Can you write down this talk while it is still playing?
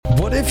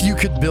What if you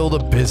could build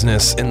a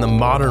business in the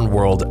modern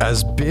world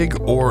as big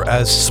or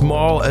as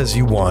small as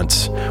you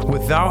want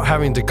without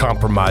having to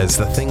compromise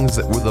the things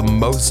that were the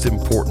most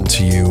important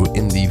to you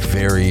in the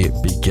very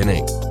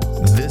beginning?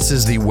 This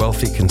is the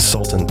Wealthy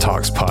Consultant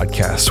Talks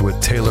podcast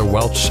with Taylor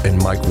Welch and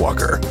Mike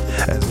Walker,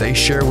 as they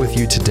share with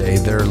you today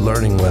their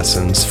learning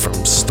lessons from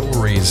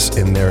stories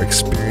in their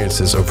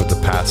experiences over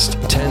the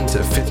past 10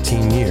 to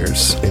 15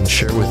 years and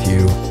share with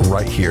you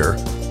right here,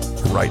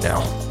 right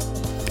now.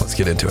 Let's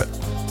get into it.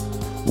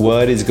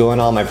 What is going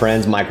on, my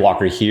friends? Mike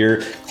Walker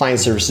here, Client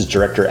Services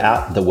Director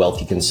at The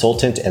Wealthy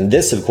Consultant. And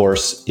this, of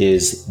course,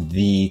 is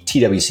the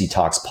TWC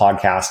Talks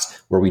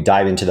podcast, where we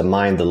dive into the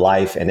mind, the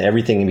life, and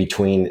everything in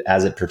between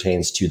as it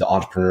pertains to the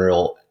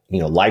entrepreneurial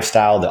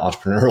lifestyle, the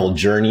entrepreneurial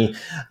journey.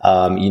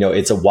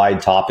 It's a wide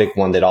topic,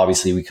 one that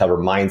obviously we cover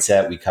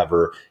mindset, we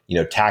cover,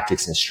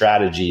 tactics and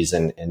strategies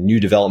and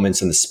new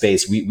developments in the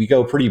space. We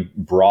go pretty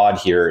broad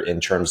here in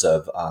terms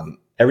of,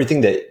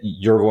 everything that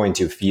you're going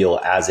to feel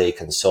as a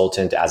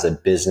consultant, as a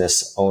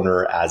business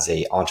owner, as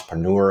a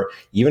entrepreneur,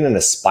 even an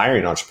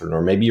aspiring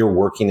entrepreneur. Maybe you're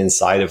working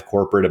inside of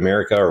corporate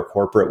America or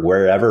corporate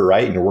wherever,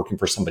 right? And you're working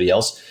for somebody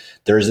else.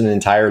 There's an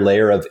entire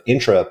layer of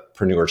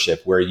intrapreneurship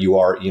where you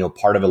are,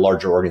 part of a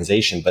larger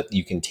organization, but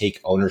you can take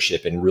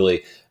ownership and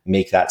really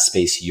make that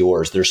space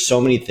yours. There's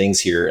so many things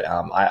here.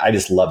 I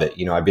just love it.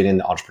 I've been in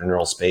the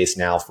entrepreneurial space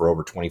now for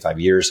over 25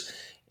 years.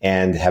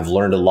 And have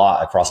learned a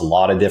lot across a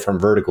lot of different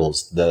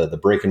verticals, the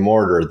brick and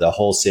mortar, the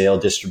wholesale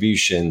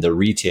distribution, the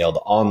retail,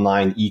 the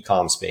online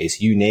e-com space,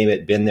 you name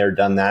it, been there,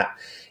 done that.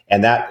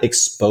 And that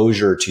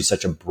exposure to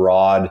such a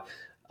broad,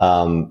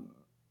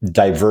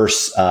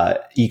 diverse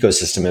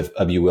ecosystem,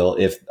 if you will,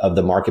 of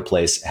the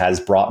marketplace has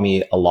brought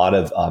me a lot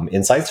of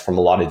insights from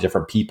a lot of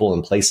different people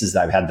and places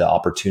that I've had the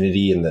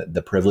opportunity and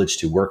the privilege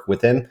to work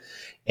within.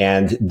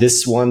 And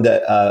this one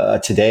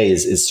that today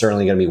is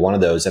certainly going to be one of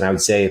those. And I would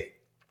say,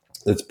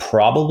 it's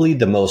probably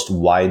the most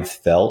wide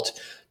felt,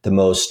 the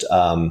most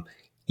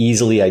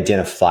easily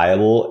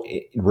identifiable,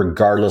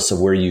 regardless of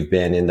where you've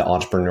been in the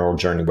entrepreneurial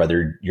journey,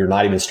 whether you're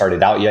not even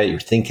started out yet, you're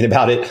thinking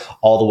about it,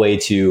 all the way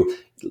to,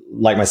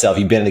 like myself,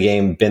 you've been in the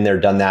game, been there,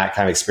 done that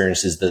kind of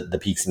experiences, the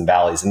peaks and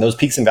valleys. And those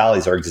peaks and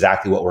valleys are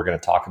exactly what we're going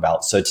to talk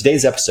about. So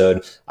today's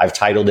episode, I've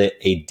titled it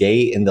A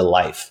Day in the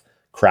Life,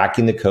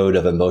 Cracking the Code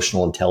of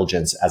Emotional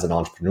Intelligence as an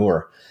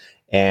Entrepreneur.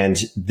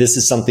 And this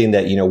is something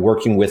that,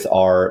 working with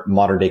our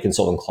modern day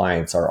consultant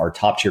clients, our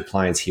top tier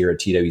clients here at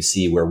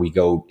TWC, where we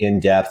go in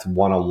depth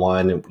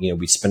one-on-one, and,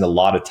 we spend a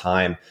lot of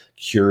time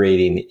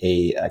curating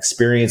a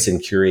experience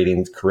and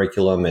curating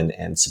curriculum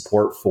and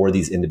support for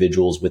these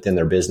individuals within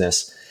their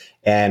business.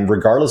 And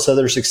regardless of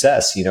their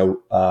success,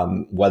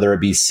 whether it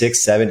be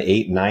 6, 7,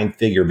 8,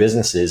 9-figure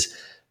businesses,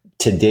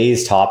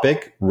 today's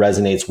topic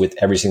resonates with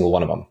every single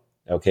one of them.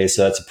 Okay.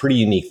 So that's a pretty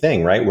unique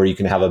thing, right? Where you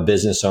can have a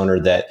business owner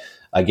that,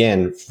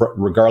 again,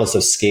 regardless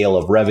of scale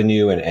of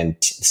revenue and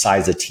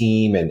size of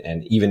team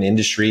and even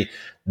industry,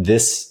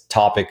 this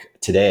topic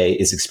today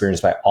is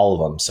experienced by all of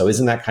them. So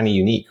isn't that kind of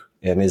unique?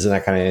 And isn't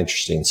that kind of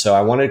interesting? So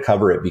I wanted to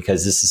cover it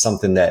because this is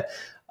something that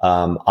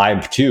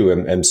I too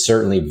am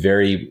certainly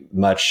very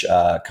much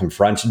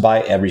confronted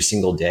by every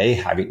single day,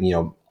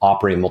 having,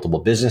 operating multiple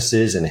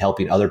businesses and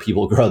helping other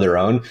people grow their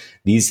own.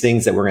 These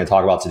things that we're going to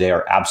talk about today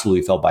are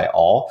absolutely felt by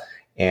all.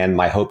 And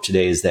my hope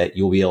today is that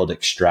you'll be able to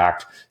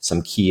extract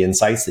some key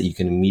insights that you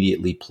can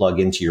immediately plug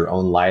into your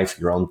own life,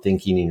 your own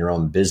thinking, and your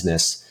own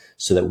business,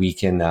 so that we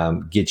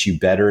can get you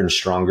better and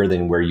stronger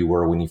than where you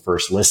were when you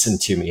first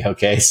listened to me.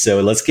 Okay,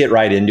 so let's get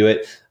right into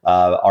it.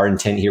 Our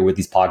intent here with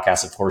these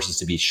podcasts, of course, is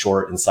to be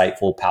short,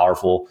 insightful,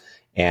 powerful,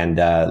 and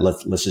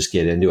let's just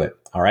get into it.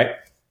 All right.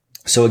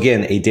 So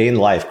again, a day in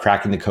life,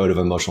 cracking the code of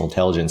emotional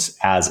intelligence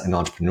as an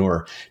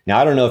entrepreneur. Now,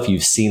 I don't know if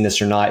you've seen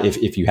this or not.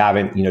 If you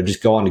haven't,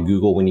 just go on to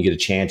Google when you get a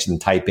chance and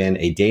type in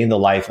a day in the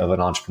life of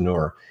an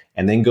entrepreneur,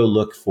 and then go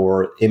look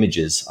for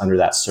images under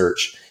that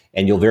search.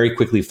 And you'll very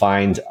quickly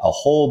find a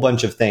whole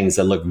bunch of things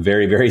that look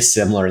very, very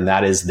similar. And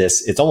that is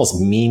this, it's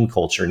almost meme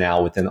culture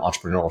now within the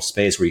entrepreneurial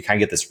space, where you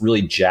kind of get this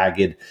really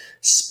jagged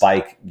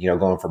spike,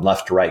 going from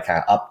left to right,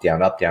 kind of up,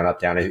 down, up, down, up,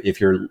 down. If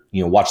you're,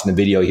 watching the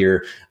video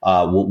here,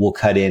 we'll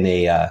cut in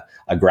a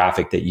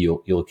graphic that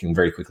you can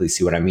very quickly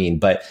see what I mean.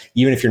 But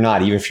even if you're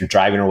not, even if you're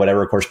driving or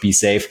whatever, of course, be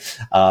safe.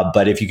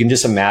 But if you can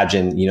just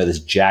imagine, this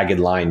jagged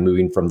line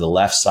moving from the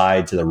left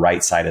side to the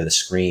right side of the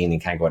screen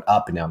and kind of going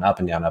up and down, up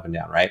and down, up and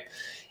down, right?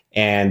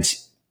 And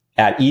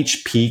at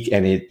each peak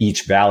and at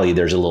each valley,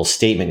 there's a little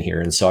statement here.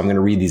 And so I'm going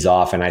to read these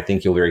off, and I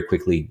think you'll very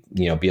quickly,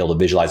 be able to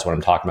visualize what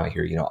I'm talking about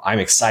here. I'm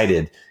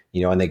excited,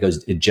 and then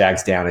it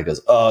jags down. It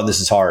goes, oh, this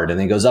is hard. And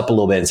then it goes up a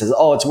little bit and says,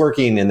 oh, it's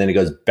working. And then it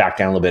goes back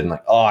down a little bit and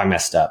like, oh, I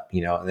messed up,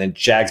 and then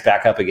jags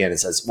back up again and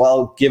says,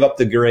 well, give up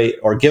the great,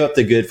 or give up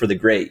the good for the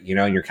great, and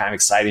you're kind of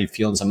excited,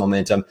 feeling some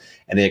momentum.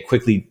 And then it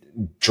quickly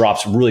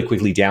drops really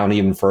quickly down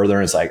even further.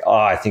 And it's like, oh,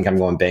 I think I'm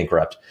going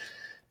bankrupt.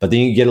 But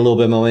then you get a little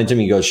bit of momentum,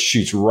 you go,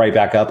 shoots right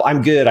back up.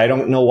 I'm good. I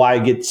don't know why I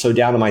get so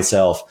down on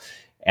myself.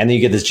 And then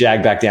you get this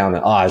jag back down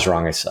and, I was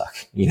wrong. I suck.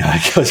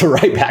 It goes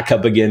right back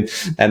up again.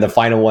 And the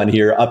final one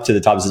here up to the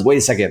top says, wait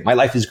a second, my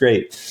life is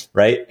great.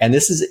 Right. And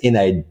this is in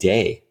a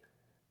day.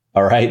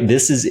 All right.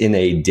 This is in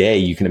a day.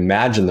 You can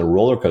imagine the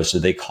roller coaster.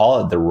 They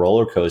call it the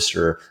roller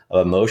coaster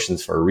of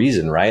emotions for a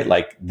reason, right?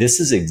 Like, this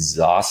is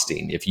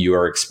exhausting if you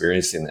are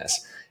experiencing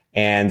this.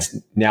 And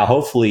now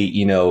hopefully,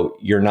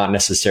 you're not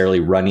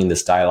necessarily running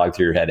this dialogue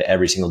through your head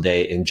every single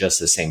day in just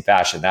the same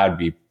fashion. That would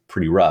be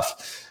pretty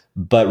rough.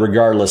 But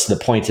regardless, the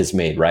point is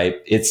made, right?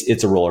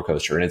 It's a roller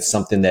coaster, and it's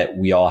something that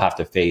we all have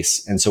to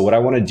face. And so what I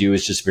want to do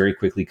is just very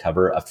quickly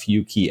cover a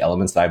few key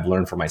elements that I've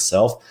learned for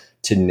myself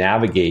to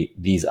navigate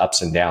these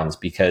ups and downs,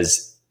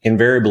 because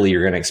invariably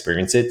you're going to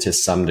experience it to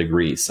some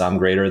degree, some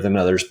greater than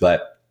others.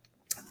 But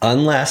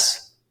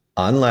unless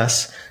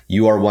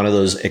you are one of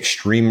those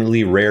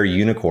extremely rare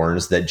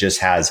unicorns that just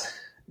has,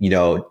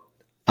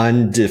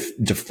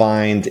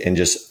 undefined and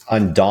just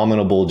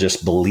undominable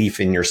just belief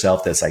in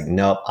yourself, that's like,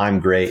 nope, I'm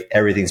great,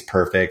 everything's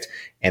perfect,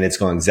 and it's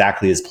going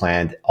exactly as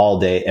planned all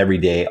day, every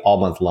day, all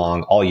month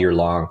long, all year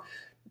long,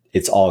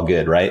 it's all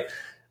good, right?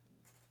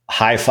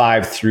 High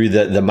five through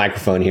the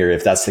microphone here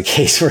if that's the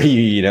case for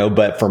you,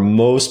 but for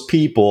most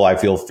people, I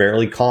feel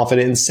fairly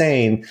confident in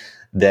saying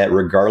that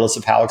regardless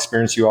of how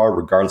experienced you are,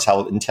 regardless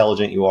how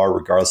intelligent you are,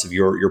 regardless of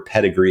your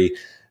pedigree,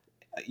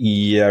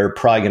 you're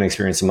probably going to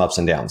experience some ups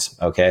and downs.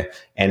 Okay.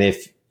 And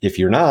if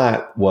you're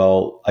not,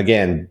 well,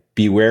 again,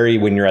 be wary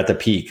when you're at the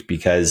peak,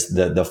 because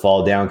the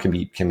fall down can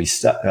be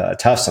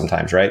tough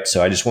sometimes. Right.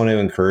 So I just want to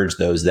encourage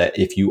those that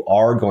if you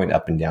are going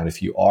up and down, if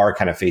you are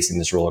kind of facing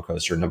this roller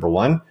coaster, number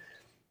one,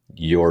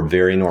 you're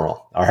very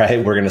normal. All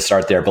right. We're going to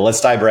start there, but let's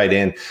dive right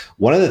in.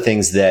 One of the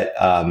things that,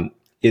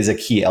 is a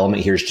key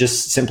element here is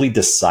just simply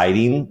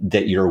deciding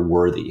that you're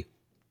worthy.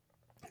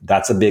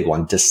 That's a big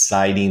one.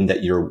 Deciding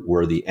that you're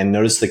worthy. And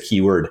notice the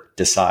key word,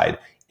 decide.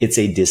 It's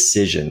a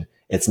decision.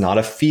 It's not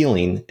a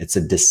feeling. It's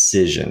a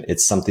decision.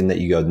 It's something that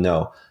you go,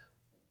 no,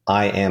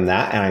 I am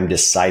that. And I'm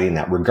deciding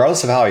that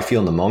regardless of how I feel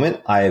in the moment,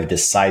 I have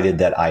decided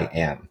that I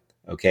am.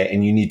 Okay.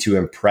 And you need to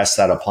impress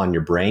that upon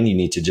your brain. You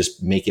need to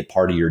just make it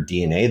part of your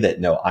DNA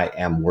that, no, I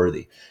am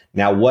worthy.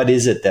 Now, what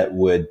is it that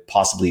would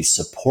possibly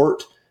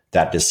support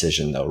that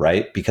decision though,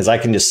 right? Because I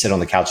can just sit on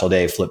the couch all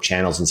day, flip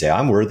channels and say,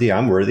 I'm worthy,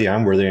 I'm worthy,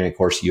 I'm worthy. And of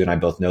course, you and I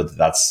both know that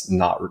that's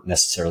not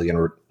necessarily going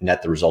to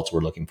net the results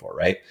we're looking for,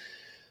 right?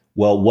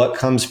 Well, what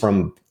comes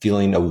from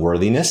feeling of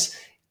worthiness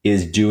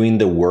is doing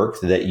the work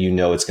that you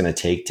know it's going to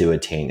take to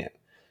attain it.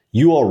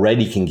 You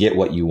already can get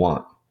what you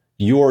want.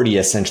 You already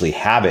essentially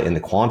have it in the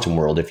quantum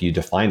world if you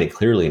define it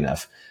clearly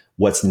enough.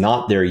 What's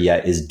not there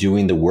yet is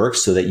doing the work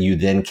so that you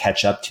then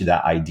catch up to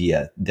that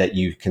idea that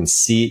you can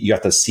see. You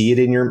have to see it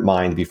in your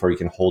mind before you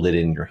can hold it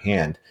in your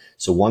hand.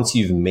 So once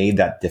you've made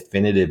that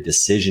definitive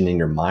decision in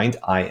your mind,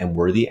 I am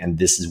worthy and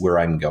this is where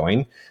I'm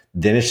going,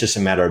 then it's just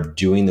a matter of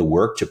doing the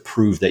work to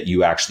prove that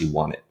you actually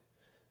want it.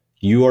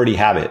 You already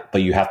have it,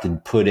 but you have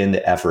to put in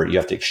the effort. You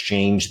have to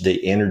exchange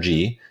the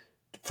energy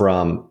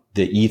from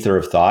the ether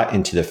of thought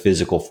into the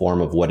physical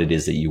form of what it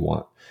is that you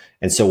want.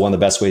 And so one of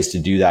the best ways to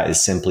do that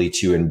is simply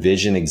to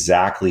envision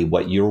exactly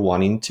what you're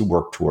wanting to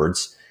work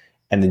towards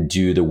and then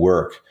do the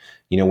work.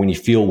 When you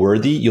feel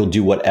worthy, you'll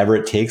do whatever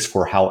it takes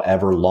for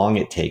however long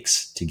it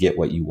takes to get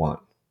what you want.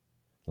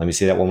 Let me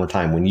say that one more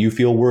time. When you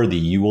feel worthy,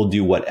 you will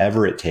do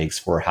whatever it takes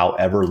for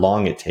however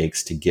long it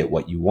takes to get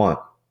what you want.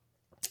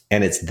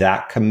 And it's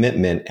that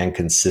commitment and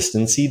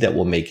consistency that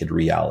will make it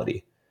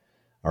reality.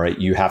 All right.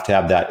 You have to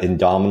have that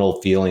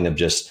indomitable feeling of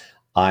just,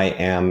 I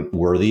am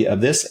worthy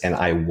of this and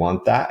I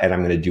want that and I'm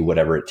going to do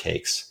whatever it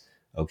takes.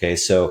 Okay.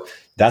 So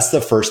that's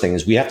the first thing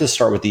is we have to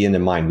start with the end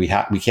in mind. We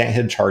can't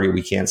hit a target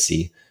we can't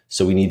see.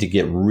 So we need to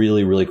get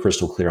really, really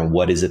crystal clear on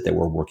what is it that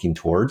we're working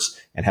towards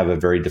and have a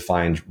very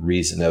defined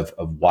reason of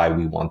why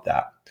we want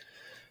that.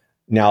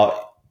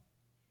 Now,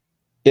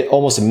 it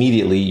almost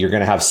immediately, you're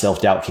going to have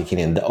self-doubt kicking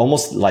in.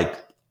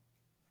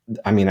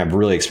 I've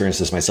really experienced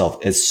this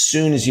myself. As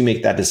soon as you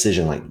make that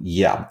decision, like,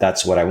 yeah,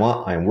 that's what I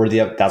want. I'm worthy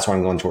of, that's what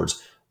I'm going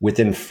towards.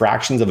 Within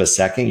fractions of a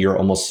second, you're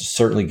almost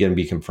certainly going to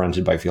be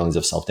confronted by feelings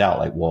of self-doubt.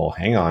 Like, well,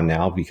 hang on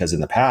now, because in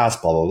the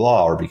past, blah, blah,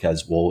 blah, or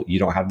because, well, you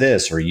don't have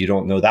this, or you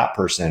don't know that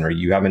person, or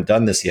you haven't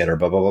done this yet, or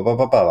blah, blah, blah,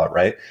 blah, blah, blah,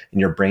 right? And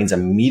your brain's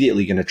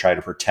immediately going to try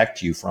to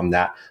protect you from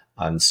that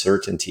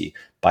uncertainty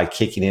by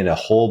kicking in a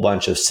whole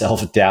bunch of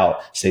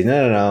self-doubt, saying,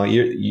 no,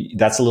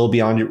 that's a little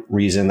beyond your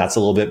reason. That's a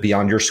little bit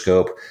beyond your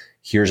scope.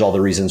 Here's all the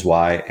reasons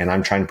why, and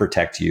I'm trying to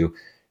protect you.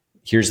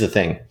 Here's the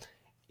thing.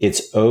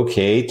 It's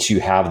okay to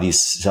have these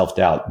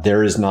self-doubt.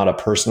 There is not a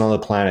person on the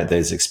planet that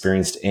has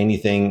experienced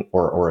anything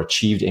or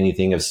achieved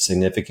anything of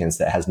significance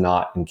that has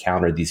not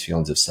encountered these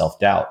feelings of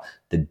self-doubt.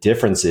 The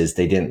difference is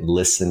they didn't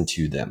listen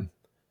to them.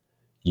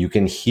 You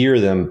can hear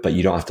them, but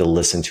you don't have to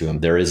listen to them.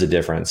 There is a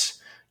difference.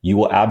 You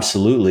will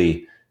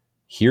absolutely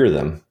hear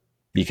them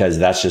because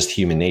that's just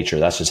human nature.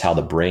 That's just how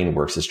the brain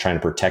works. It's trying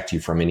to protect you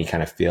from any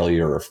kind of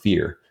failure or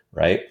fear,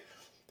 right?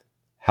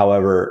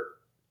 However,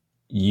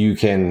 you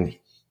can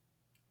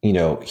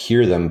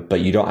hear them,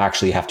 but you don't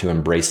actually have to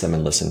embrace them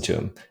and listen to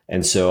them.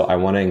 And so I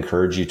want to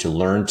encourage you to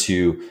learn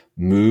to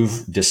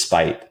move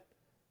despite.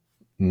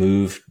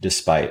 move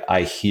despite.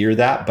 I hear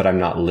that, but I'm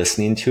not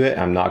listening to it.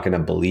 I'm not going to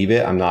believe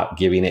it. I'm not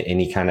giving it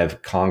any kind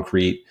of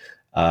concrete,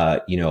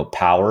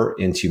 power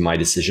into my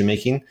decision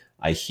making.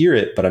 I hear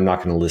it, but I'm not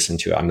going to listen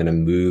to it. I'm going to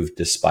move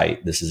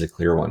despite. This is a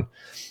clear one.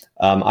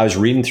 I was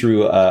reading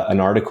through an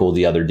article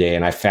the other day,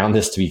 and I found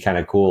this to be kind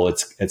of cool.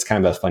 It's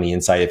kind of a funny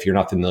insight. If you're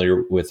not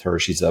familiar with her,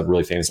 she's a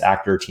really famous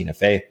actor, Tina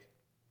Fey.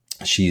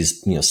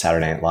 She's,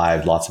 Saturday Night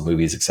Live, lots of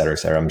movies, et cetera, et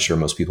cetera. I'm sure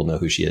most people know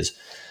who she is.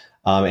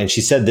 And she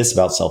said this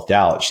about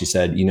self-doubt. She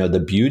said, the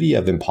beauty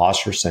of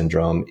imposter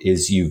syndrome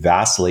is you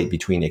vacillate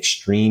between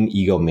extreme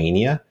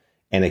egomania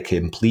and a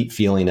complete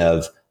feeling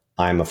of,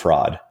 I'm a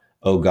fraud.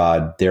 Oh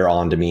God, they're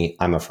on to me.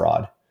 I'm a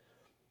fraud.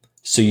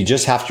 So you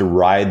just have to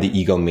ride the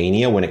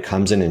egomania when it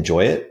comes and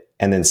enjoy it,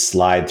 and then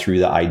slide through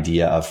the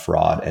idea of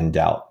fraud and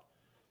doubt.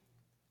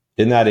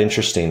 Isn't that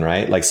interesting,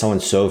 right? Like someone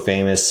so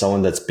famous,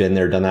 someone that's been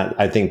there, done that.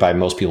 I think by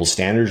most people's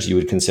standards, you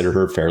would consider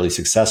her fairly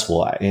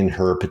successful in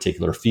her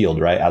particular field,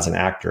 right? As an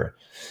actor.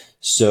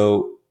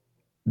 So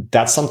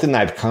that's something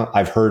that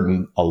I've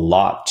heard a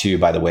lot too,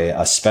 by the way,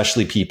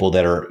 especially people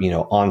that are,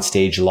 on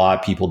stage a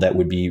lot, people that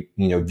would be,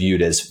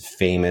 viewed as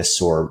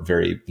famous or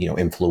very,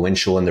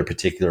 influential in their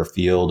particular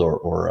field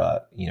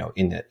or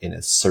in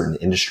a certain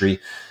industry.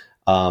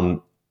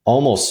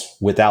 Almost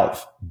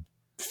without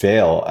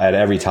fail, at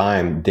every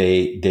time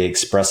they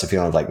express a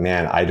feeling of like,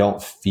 man, I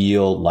don't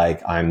feel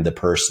like I'm the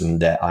person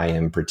that I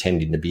am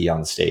pretending to be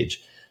on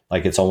stage.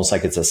 Like it's almost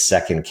like it's a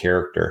second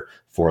character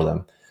for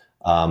them.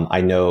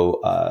 I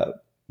know,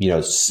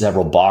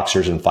 several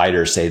boxers and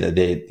fighters say that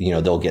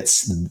they'll get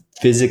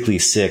physically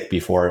sick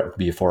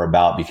before a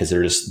bout because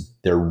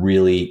they're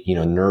really,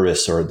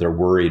 nervous or they're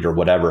worried or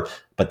whatever,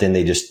 but then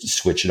they just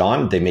switch it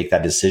on. They make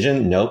that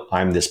decision. Nope,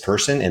 I'm this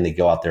person. And they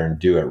go out there and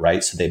do it.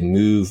 Right. So they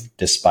move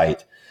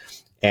despite.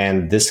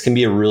 And this can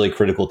be a really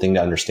critical thing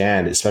to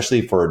understand,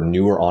 especially for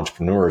newer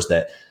entrepreneurs,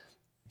 that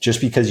just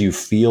because you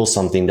feel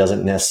something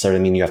doesn't necessarily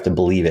mean you have to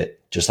believe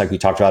it. Just like we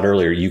talked about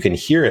earlier, you can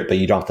hear it, but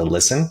you don't have to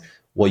listen.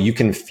 Well, you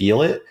can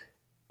feel it,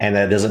 and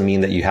that doesn't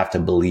mean that you have to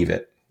believe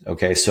it.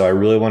 Okay. So I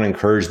really want to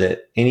encourage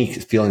that any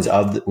feelings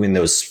of when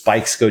those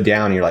spikes go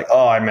down, and you're like,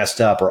 oh, I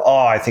messed up, or,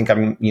 oh, I think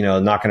I'm,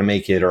 not going to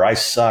make it, or I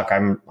suck.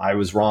 I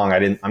was wrong.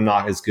 I'm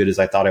not as good as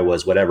I thought I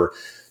was, whatever.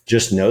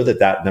 Just know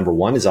that number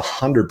one is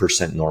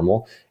 100%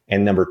 normal.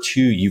 And number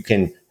two, you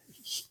can,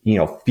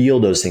 feel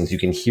those things. You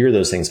can hear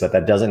those things, but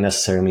that doesn't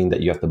necessarily mean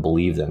that you have to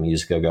believe them. You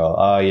just go,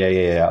 oh,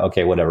 yeah.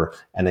 Okay, whatever.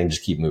 And then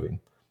just keep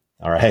moving.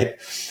 All right.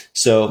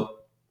 So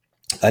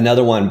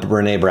another one,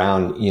 Brene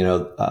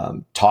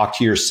Brown, talk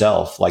to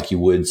yourself like you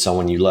would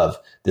someone you love.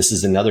 This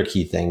is another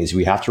key thing, is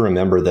we have to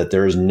remember that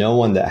there is no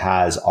one that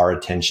has our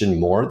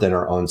attention more than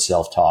our own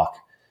self-talk.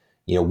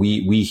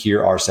 We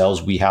hear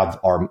ourselves, we have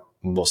our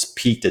most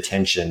peaked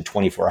attention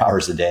 24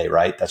 hours a day,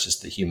 right? That's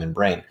just the human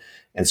brain.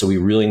 And so we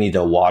really need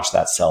to watch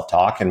that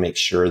self-talk and make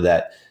sure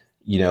that,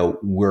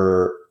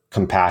 we're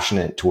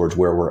compassionate towards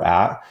where we're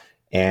at.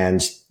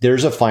 And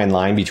there's a fine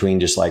line between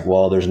just like,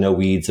 well, there's no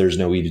weeds,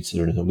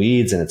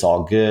 and it's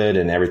all good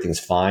and everything's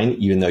fine,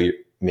 even though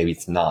maybe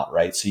it's not,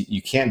 right? So you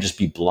can't just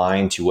be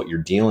blind to what you're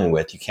dealing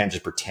with. You can't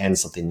just pretend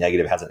something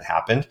negative hasn't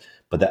happened.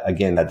 But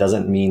that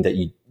doesn't mean that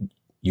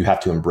you have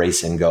to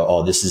embrace it and go,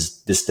 oh,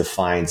 this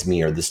defines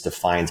me, or this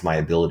defines my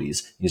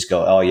abilities. You just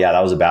go, oh yeah,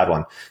 that was a bad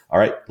one. All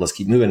right, let's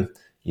keep moving.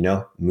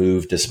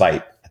 Move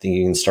despite. I think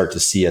you can start to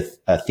see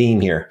a theme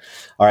here.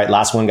 All right,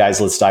 last one,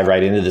 guys. Let's dive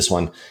right into this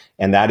one.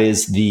 And that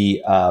is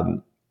the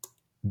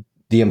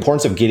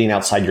importance of getting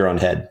outside your own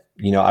head.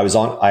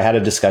 I had a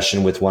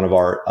discussion with one of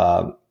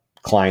our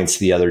clients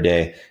the other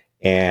day,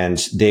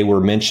 and they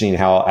were mentioning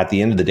how at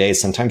the end of the day,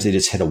 sometimes they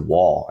just hit a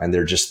wall, and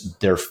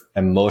their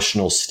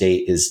emotional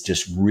state is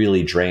just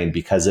really drained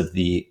because of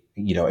the,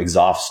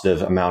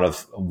 exhaustive amount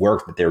of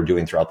work that they were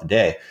doing throughout the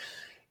day.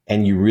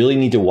 And you really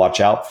need to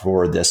watch out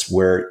for this,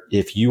 where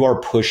if you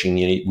are pushing,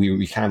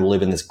 we kind of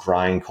live in this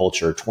grind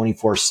culture,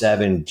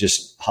 24/7,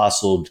 just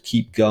hustled,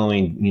 keep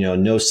going,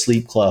 no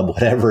sleep club,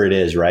 whatever it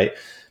is, right?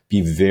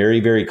 Be very,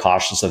 very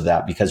cautious of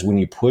that, because when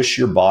you push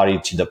your body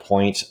to the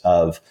point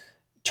of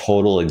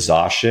total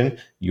exhaustion,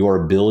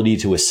 your ability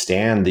to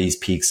withstand these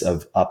peaks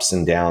of ups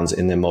and downs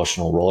in the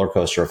emotional roller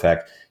coaster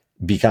effect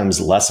becomes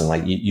lessened.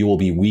 Like you will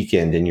be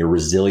weakened, and your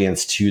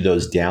resilience to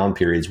those down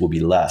periods will be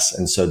less.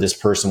 And so this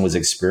person was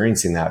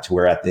experiencing that, to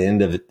where at the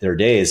end of their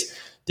days,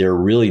 they're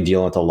really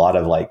dealing with a lot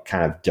of like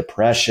kind of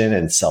depression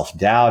and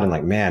self-doubt, and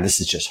like, man, this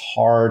is just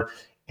hard.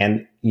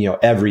 And,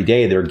 every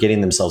day they're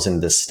getting themselves into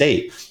this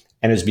state.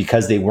 And it was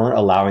because they weren't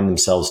allowing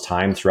themselves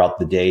time throughout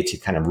the day to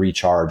kind of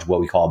recharge,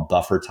 what we call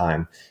buffer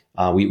time.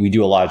 We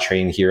do a lot of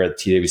training here at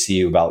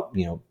TWC about,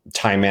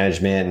 time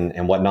management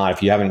and whatnot.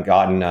 If you haven't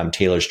gotten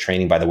Taylor's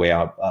training, by the way,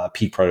 on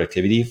peak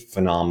productivity,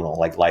 phenomenal,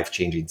 like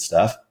life-changing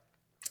stuff.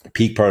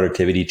 Peak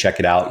productivity, check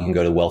it out. You can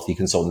go to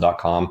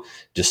wealthyconsultant.com,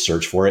 just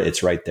search for it.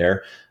 It's right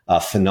there.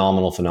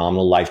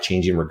 Phenomenal,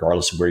 life-changing,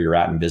 regardless of where you're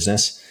at in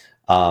business.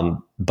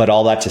 But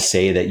all that to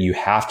say that you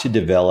have to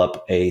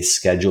develop a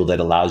schedule that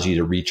allows you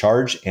to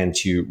recharge and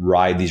to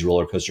ride these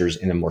roller coasters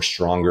in a more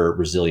stronger,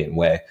 resilient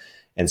way.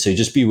 And so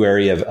just be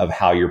wary of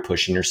how you're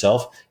pushing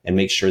yourself, and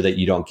make sure that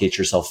you don't get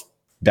yourself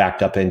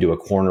backed up into a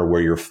corner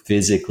where you're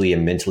physically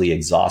and mentally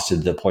exhausted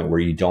to the point where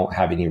you don't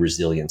have any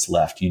resilience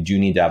left. You do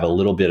need to have a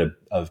little bit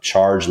of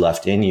charge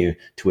left in you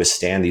to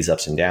withstand these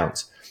ups and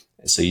downs.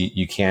 So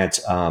you can't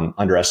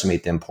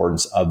underestimate the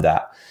importance of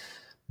that.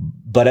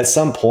 But at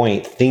some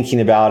point, thinking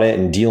about it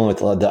and dealing with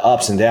the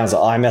ups and downs,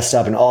 I messed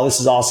up and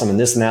this is awesome and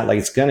this and that, like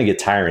it's going to get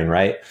tiring,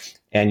 right?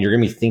 And you're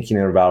going to be thinking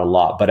about it a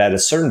lot. But at a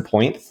certain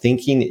point,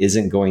 thinking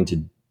isn't going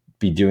to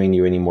be doing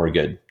you any more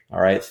good.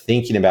 All right.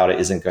 Thinking about it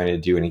isn't going to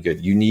do any good.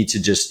 You need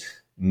to just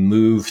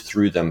move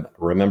through them.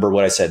 Remember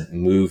what I said,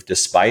 move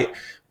despite.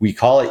 We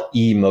call it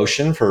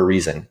emotion for a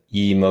reason.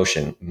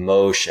 Emotion,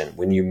 motion,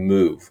 when you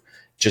move.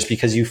 Just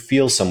because you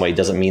feel some way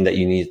doesn't mean that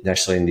you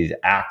necessarily need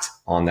to act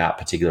on that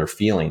particular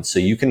feeling. So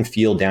you can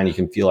feel down. You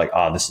can feel like,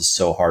 this is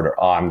so hard,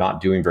 or I'm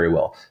not doing very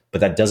well.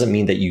 But that doesn't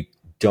mean that you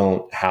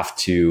don't have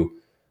to,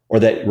 or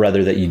that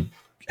rather that you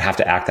have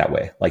to act that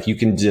way. Like you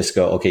can just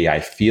go, okay,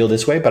 I feel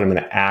this way, but I'm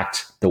going to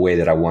act the way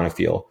that I want to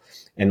feel.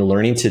 And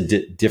learning to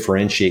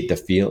differentiate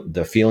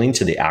the feeling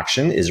to the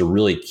action is a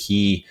really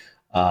key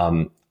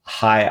high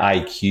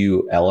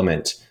IQ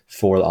element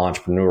for the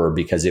entrepreneur,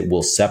 because it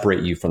will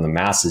separate you from the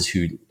masses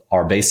who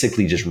are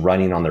basically just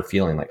running on their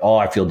feeling, like,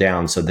 I feel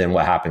down. So then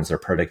what happens? Their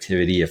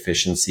productivity,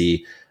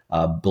 efficiency,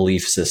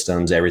 belief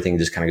systems, everything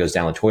just kind of goes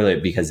down the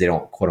toilet because they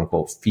don't, quote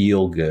unquote,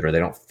 feel good, or they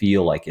don't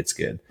feel like it's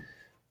good.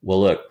 Well,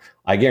 look,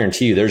 I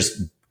guarantee you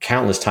there's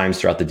countless times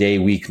throughout the day,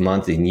 week,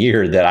 month, and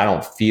year that I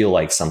don't feel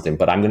like something,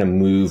 but I'm going to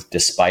move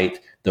despite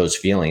those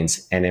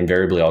feelings. And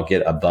invariably I'll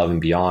get above and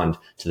beyond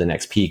to the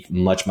next peak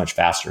much, much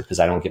faster, because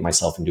I don't get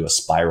myself into a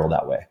spiral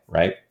that way.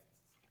 Right.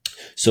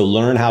 So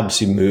learn how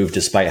to move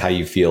despite how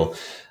you feel.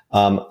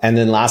 And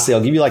then lastly,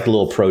 I'll give you like a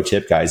little pro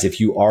tip, guys. If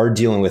you are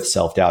dealing with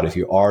self-doubt, if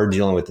you are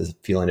dealing with this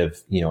feeling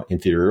of,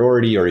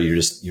 inferiority, or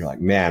you're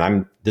like,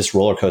 man, this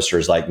roller coaster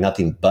is like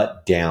nothing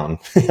but down,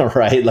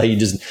 right? Like you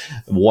just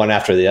one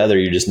after the other,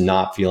 you're just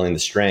not feeling the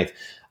strength.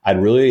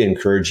 I'd really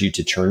encourage you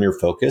to turn your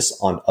focus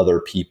on other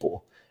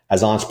people.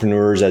 As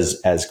entrepreneurs,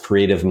 as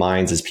creative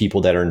minds, as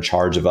people that are in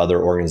charge of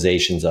other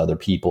organizations, other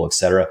people, et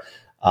cetera.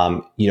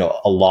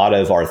 A lot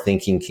of our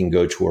thinking can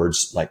go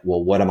towards like,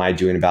 well, what am I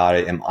doing about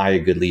it? Am I a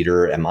good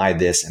leader? Am I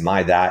this? Am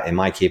I that? Am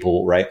I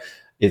capable? Right?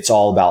 It's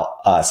all about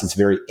us. It's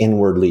very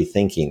inwardly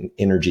thinking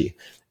energy.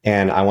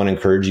 And I want to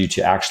encourage you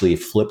to actually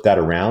flip that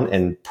around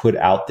and put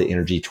out the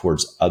energy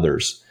towards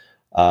others.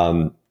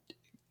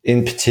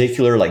 In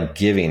particular, like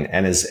giving,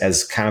 and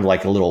as kind of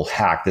like a little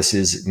hack, this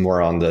is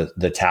more on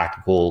the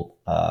tactical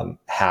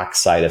hack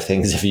side of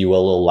things, if you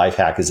will, a little life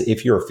hack, is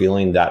if you're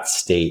feeling that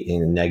state,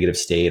 in a negative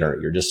state, or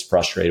you're just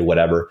frustrated,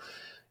 whatever,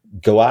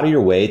 go out of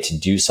your way to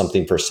do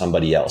something for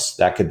somebody else.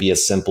 That could be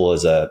as simple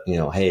as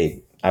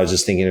hey, I was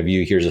just thinking of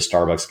you, here's a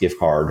Starbucks gift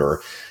card,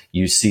 or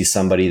you see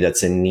somebody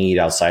that's in need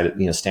outside,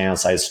 stand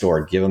outside a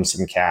store, give them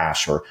some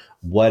cash or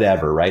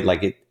whatever, right?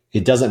 Like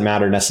it doesn't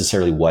matter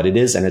necessarily what it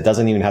is, and it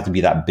doesn't even have to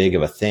be that big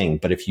of a thing.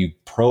 But if you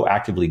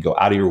proactively go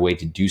out of your way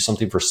to do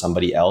something for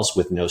somebody else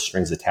with no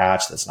strings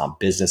attached, that's not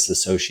business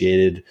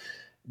associated,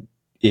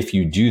 if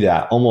you do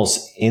that,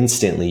 almost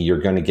instantly,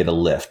 you're going to get a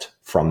lift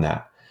from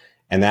that.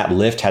 And that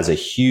lift has a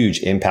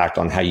huge impact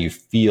on how you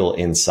feel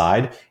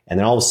inside. And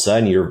then all of a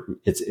sudden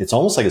it's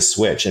almost like a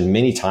switch. And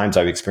many times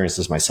I've experienced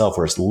this myself,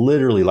 where it's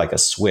literally like a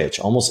switch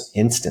almost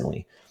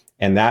instantly.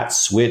 And that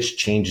switch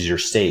changes your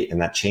state,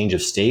 and that change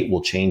of state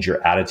will change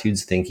your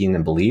attitudes, thinking,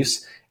 and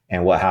beliefs.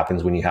 And what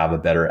happens when you have a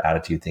better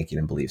attitude, thinking,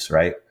 and beliefs,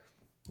 right?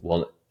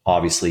 Well,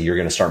 obviously you're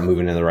going to start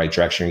moving in the right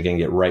direction. You're going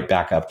to get right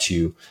back up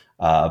to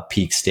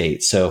peak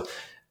state. So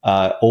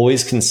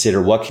always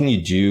consider, what can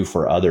you do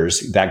for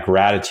others? That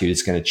gratitude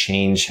is going to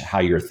change how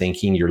you're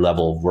thinking, your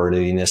level of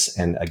worthiness,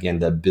 and again,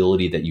 the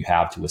ability that you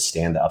have to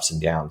withstand the ups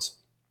and downs.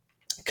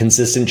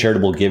 Consistent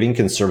charitable giving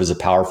can serve as a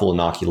powerful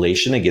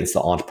inoculation against the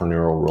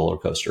entrepreneurial roller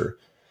coaster.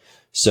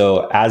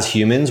 So as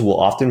humans, we'll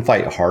often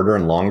fight harder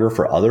and longer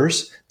for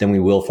others than we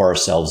will for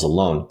ourselves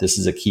alone. This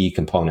is a key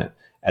component.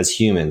 As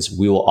humans,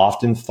 we will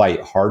often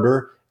fight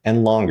harder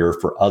and longer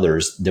for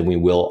others than we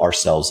will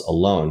ourselves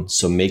alone.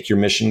 So make your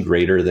mission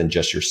greater than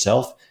just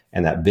yourself,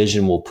 and that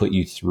vision will put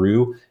you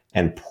through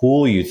and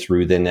pull you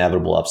through the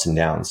inevitable ups and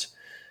downs.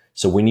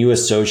 So when you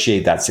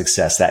associate that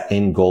success, that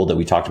end goal that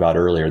we talked about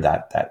earlier,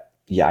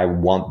 yeah, I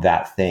want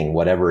that thing,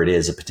 whatever it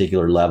is, a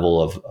particular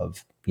level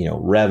of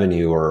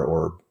revenue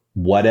or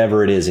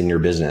whatever it is in your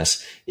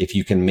business, if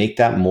you can make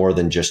that more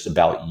than just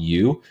about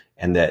you,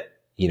 and that,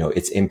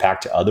 its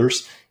impact to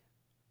others,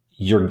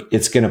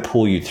 it's going to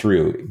pull you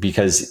through,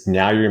 because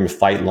now you're going to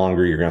fight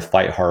longer. You're going to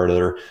fight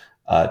harder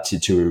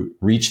to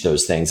reach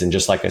those things. And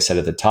just like I said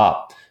at the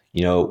top,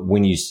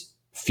 when you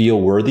feel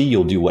worthy,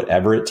 you'll do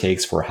whatever it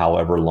takes for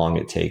however long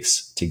it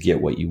takes to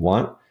get what you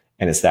want.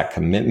 And it's that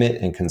commitment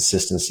and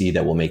consistency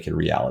that will make it a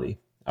reality.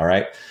 All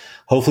right.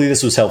 Hopefully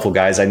this was helpful,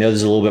 guys. I know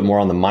there's a little bit more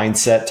on the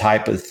mindset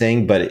type of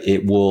thing, but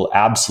it will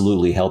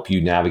absolutely help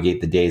you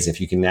navigate the days. If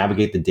you can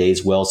navigate the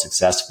days well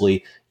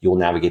successfully, you will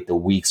navigate the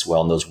weeks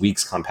well. And those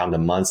weeks compound to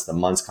months, the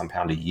months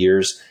compound to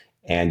years,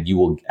 and you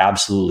will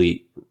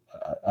absolutely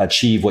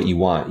achieve what you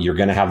want. You're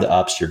going to have the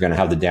ups, you're going to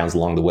have the downs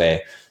along the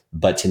way.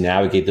 But to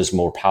navigate this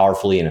more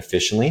powerfully and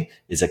efficiently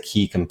is a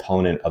key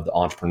component of the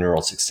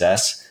entrepreneurial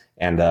success.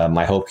 And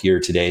my hope here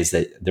today is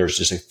that there's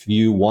just a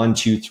few, 1,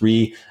 2,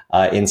 3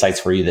 insights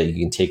for you that you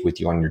can take with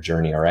you on your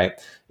journey. All right.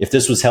 If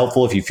this was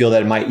helpful, if you feel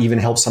that it might even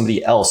help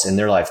somebody else in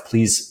their life,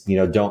 please,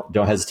 don't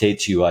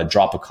hesitate to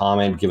drop a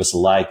comment, give us a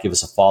like, give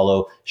us a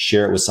follow,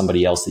 share it with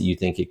somebody else that you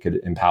think it could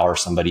empower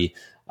somebody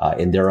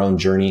in their own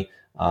journey.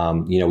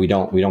 We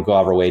don't go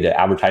out of our way to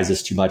advertise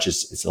this too much.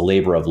 It's a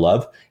labor of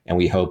love, and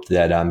we hope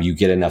that you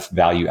get enough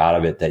value out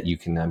of it that you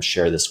can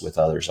share this with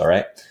others. All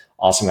right.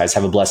 Awesome, guys.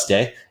 Have a blessed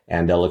day,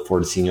 and I look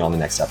forward to seeing you on the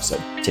next episode.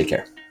 Take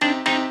care.